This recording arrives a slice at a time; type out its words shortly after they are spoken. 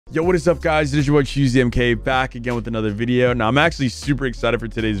Yo, what is up, guys? It is your boy Choosymk back again with another video. Now, I'm actually super excited for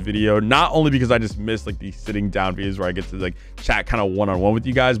today's video, not only because I just missed like these sitting down videos where I get to like chat kind of one-on-one with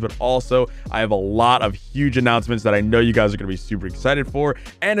you guys, but also I have a lot of huge announcements that I know you guys are going to be super excited for.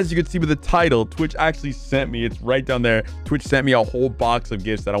 And as you can see with the title, Twitch actually sent me, it's right down there, Twitch sent me a whole box of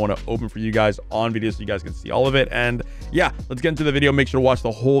gifts that I want to open for you guys on video so you guys can see all of it. And yeah, let's get into the video. Make sure to watch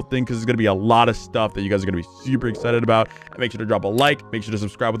the whole thing because there's going to be a lot of stuff that you guys are going to be super excited about. And make sure to drop a like, make sure to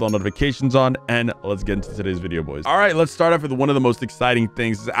subscribe with all notifications on, and let's get into today's video, boys. All right, let's start off with one of the most exciting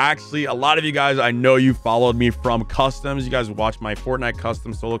things. Is actually a lot of you guys, I know you followed me from customs. You guys watch my Fortnite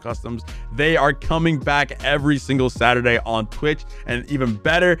customs, solo customs. They are coming back every single Saturday on Twitch, and even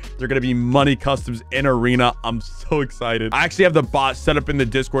better, they're gonna be money customs in arena. I'm so excited. I actually have the bot set up in the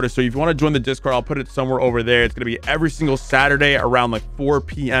Discord, so if you want to join the Discord, I'll put it somewhere over there. It's gonna be every single Saturday around like 4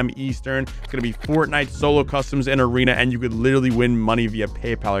 p.m. Eastern. It's gonna be Fortnite solo customs in arena, and you could literally win money via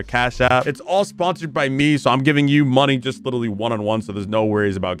PayPal or Cash App. It's all sponsored by me, so I'm giving you money just literally one-on-one, so there's no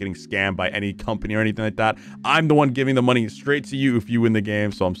worries about getting scammed by any company or anything like that. I'm the one giving the money straight to you if you win the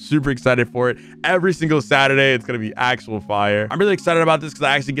game, so I'm super excited for it. Every single Saturday, it's gonna be actual fire. I'm really excited about this because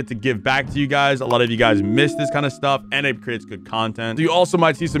I actually get to give back to you guys. A lot of you guys miss this kind of stuff, and it creates good content. So you also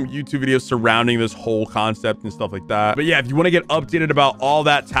might see some YouTube videos surrounding this whole concept and stuff like that. But yeah, if you want to get updated about all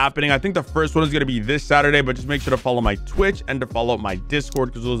that's happening, I think the first one is going to be this Saturday, but just make sure to follow my Twitch and to follow my Discord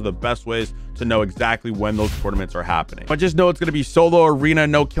because those are the best ways to know exactly when those tournaments are happening. But just know it's going to be solo arena,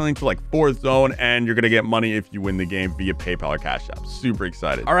 no killing till like 4th zone, and you're going to get money if you win the game via PayPal or Cash App. Super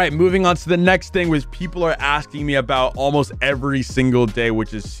excited. All right, moving on to the next thing, which people are asking me about almost every single day,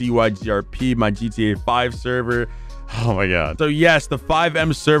 which is CYGRP, my GTA 5 server. Oh my god. So yes, the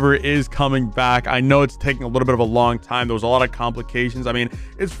 5M server is coming back. I know it's taking a little bit of a long time. There was a lot of complications. I mean,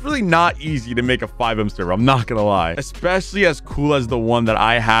 it's really not easy to make a 5M server, I'm not gonna lie. Especially as cool as the one that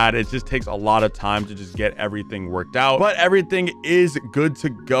I had. It just takes a lot of time to just get everything worked out. But everything is good to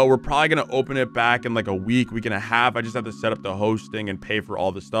go. We're probably gonna open it back in like a week and a half. I just have to set up the hosting and pay for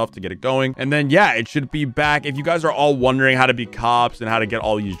all the stuff to get it going. And then yeah, it should be back. If you guys are all wondering how to be cops and how to get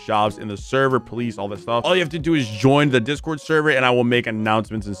all these jobs in the server, police, all this stuff, all you have to do is join the Discord server and I will make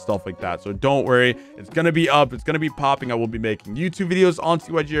announcements and stuff like that. So don't worry, it's gonna be up, it's gonna be popping. I will be making YouTube videos on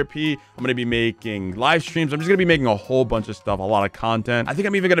CYGRP. I'm gonna be making live streams. I'm just gonna be making a whole bunch of stuff, a lot of content. I think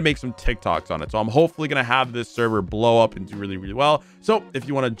I'm even gonna make some TikToks on it. So I'm hopefully gonna have this server blow up and do really, really well. So if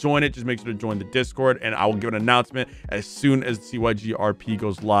you want to join it, just make sure to join the Discord and I will give an announcement as soon as CYGRP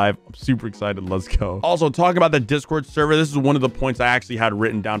goes live. I'm super excited. Let's go. Also, talking about the Discord server, this is one of the points I actually had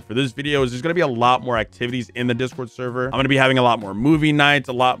written down for this video. Is there's gonna be a lot more activities in the Discord server. I'm going to be having a lot more movie nights,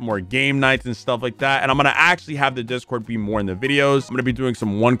 a lot more game nights and stuff like that. And I'm going to actually have the Discord be more in the videos. I'm going to be doing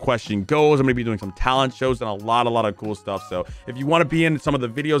some one question goes. I'm going to be doing some talent shows and a lot of cool stuff. So if you want to be in some of the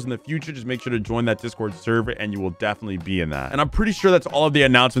videos in the future, just make sure to join that Discord server and you will definitely be in that. And I'm pretty sure that's all of the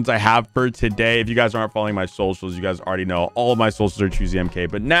announcements I have for today. If you guys aren't following my socials, you guys already know all of my socials are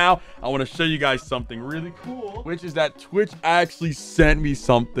Choosymk. But now I want to show you guys something really cool, which is that Twitch actually sent me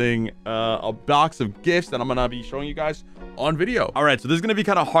something, a box of gifts that I'm going to be showing you guys on video. All right, so this is gonna be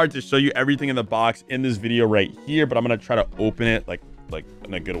kind of hard to show you everything in the box in this video right here, but I'm gonna try to open it like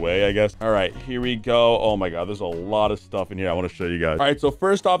in a good way, I guess. All right, here we go. Oh my god, there's a lot of stuff in here I want to show you guys. All right, so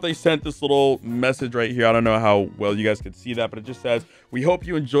first off, they sent this little message right here. I don't know how well you guys can see that, but it just says, we hope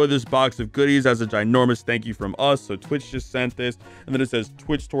you enjoy this box of goodies as a ginormous thank you from us. So Twitch just sent this, and then it says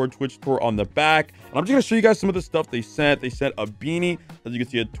Twitch tour on the back. And I'm just gonna show you guys some of the stuff they sent. They sent a beanie, as you can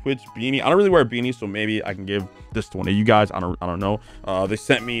see, a Twitch beanie. I don't really wear beanies, so maybe I can give this to one of you guys. I don't know. They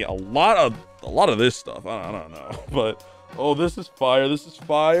sent me a lot of this stuff. I don't know, but oh, this is fire. This is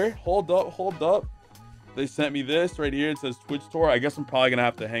fire. Hold up. They sent me this right here. It says Twitch tour. I guess I'm probably gonna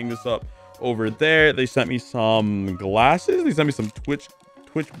have to hang this up over there. They sent me some glasses. They sent me some Twitch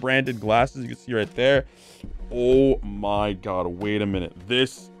branded glasses. You can see right there. Oh my god, wait a minute.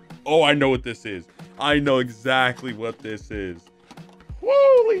 Oh, I know what this is. I know exactly what this is.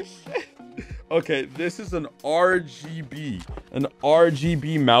 Holy shit. Okay, this is an RGB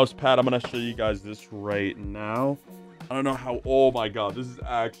mouse pad. I'm gonna show you guys this right now. I don't know how, oh my god, this is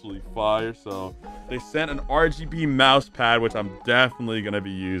actually fire. So they sent an RGB mouse pad, which I'm definitely gonna be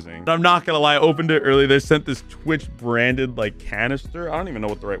using. And I'm not gonna lie, I opened it early. They sent this Twitch branded like canister. I don't even know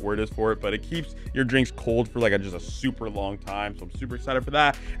what the right word is for it, but it keeps your drinks cold for like just a super long time. So I'm super excited for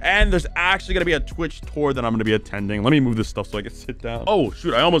that. And there's actually gonna be a Twitch tour that I'm gonna be attending. Let me move this stuff so I can sit down. Oh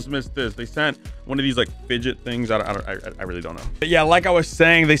shoot, I almost missed this. They sent one of these like fidget things. I really don't know. But yeah, like I was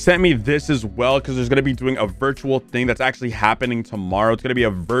saying, they sent me this as well because there's gonna be doing a virtual thing that's that's actually happening tomorrow. It's going to be a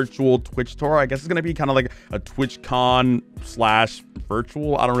virtual Twitch tour. I guess it's going to be kind of like a TwitchCon slash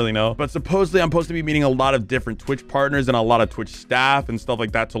virtual. I don't really know. But supposedly I'm supposed to be meeting a lot of different Twitch partners and a lot of Twitch staff and stuff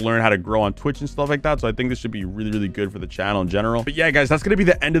like that to learn how to grow on Twitch and stuff like that. So I think this should be really, really good for the channel in general. But yeah, guys, that's going to be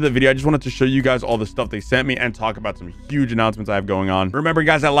the end of the video. I just wanted to show you guys all the stuff they sent me and talk about some huge announcements I have going on. Remember,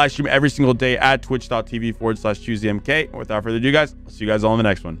 guys, I live stream every single day at twitch.tv/ChoosyMK. Without further ado, guys, I'll see you guys all in the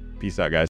next one. Peace out, guys.